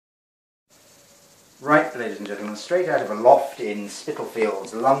Right, ladies and gentlemen, straight out of a loft in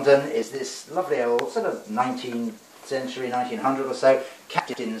Spitalfields, London, is this lovely old sort of 19th century, 1900 or so,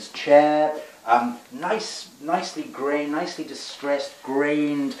 captain's chair. Nicely grained, nicely distressed,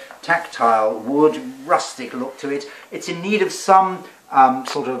 grained, tactile wood, rustic look to it. It's in need of some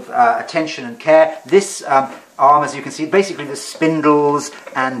sort of attention and care. This arm, as you can see, basically the spindles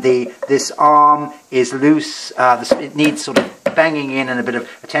and this arm is loose. It needs sort of banging in and a bit of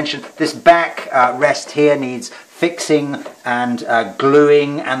attention. This back rest here needs fixing and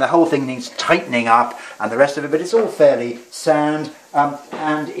gluing, and the whole thing needs tightening up and the rest of it, but it's all fairly sound,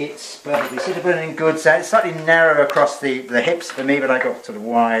 and it's perfectly sittable and in good sound. It's slightly narrow across the hips for me, but I got sort of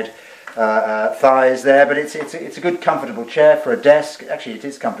wide thighs there, but it's a good comfortable chair for a desk. Actually, it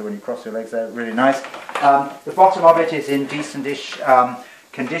is comfortable when you cross your legs. They're really nice. The bottom of it is in decentish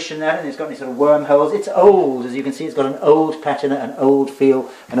condition there, and it's got any sort of wormholes. It's old, as you can see. It's got an old patina, an old feel,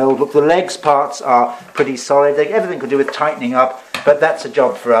 an old look. The legs parts are pretty solid. Everything could do with tightening up, but that's a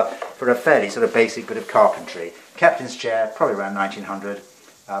job for a fairly sort of basic bit of carpentry. Captain's chair, probably around 1900,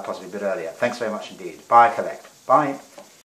 possibly a bit earlier. Thanks very much indeed. Bye, collect. Bye.